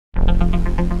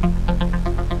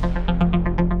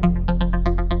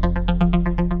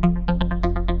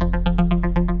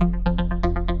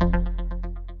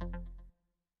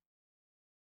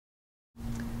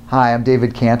Hi, I'm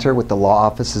David Cantor with the Law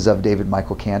Offices of David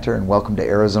Michael Cantor, and welcome to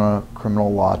Arizona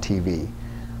Criminal Law TV.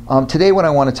 Today what I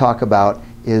want to talk about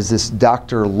is this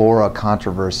Dr. Laura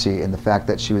controversy and the fact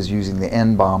that she was using the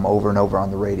N-bomb over and over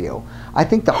on the radio. I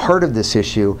think the heart of this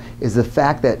issue is the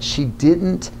fact that she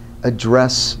didn't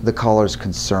address the caller's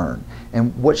concern.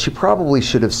 And what she probably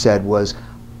should have said was,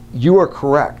 you are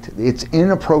correct. It's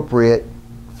inappropriate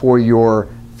for your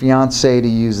fiance to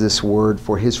use this word,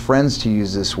 for his friends to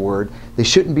use this word. They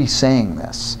shouldn't be saying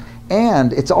this.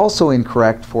 And it's also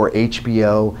incorrect for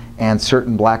HBO and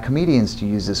certain black comedians to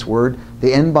use this word.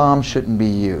 The N-bomb shouldn't be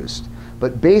used.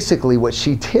 But basically what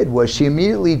she did was she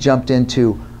immediately jumped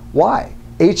into why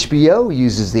HBO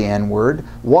uses the N-word,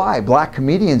 why black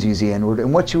comedians use the N-word,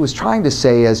 and what she was trying to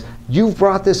say is, you've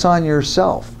brought this on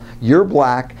yourself. You're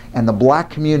black, and the black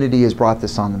community has brought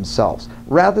this on themselves,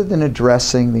 rather than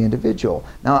addressing the individual.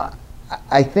 Now,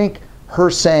 I think her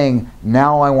saying,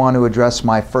 now I want to address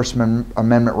my First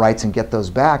Amendment rights and get those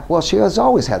back, well, she has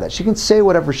always had that. She can say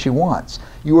whatever she wants.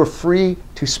 You are free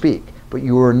to speak, but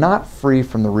you are not free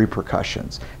from the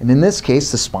repercussions. And in this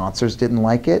case, the sponsors didn't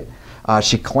like it.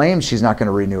 She claims she's not going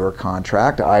to renew her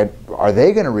contract. Are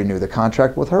they going to renew the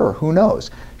contract with her? Who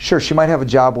knows? Sure, she might have a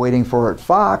job waiting for her at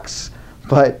Fox,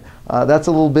 but that's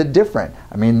a little bit different.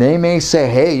 I mean, they may say,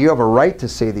 hey, you have a right to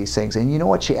say these things. And you know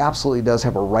what? She absolutely does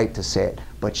have a right to say it.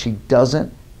 But she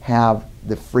doesn't have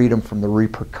the freedom from the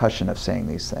repercussion of saying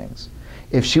these things.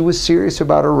 If she was serious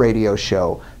about her radio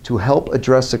show to help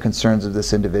address the concerns of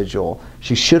this individual,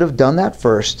 she should have done that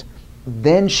first.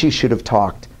 Then she should have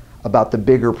talked about the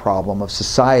bigger problem of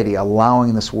society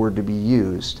allowing this word to be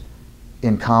used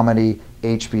in comedy,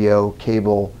 HBO,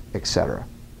 cable, etc.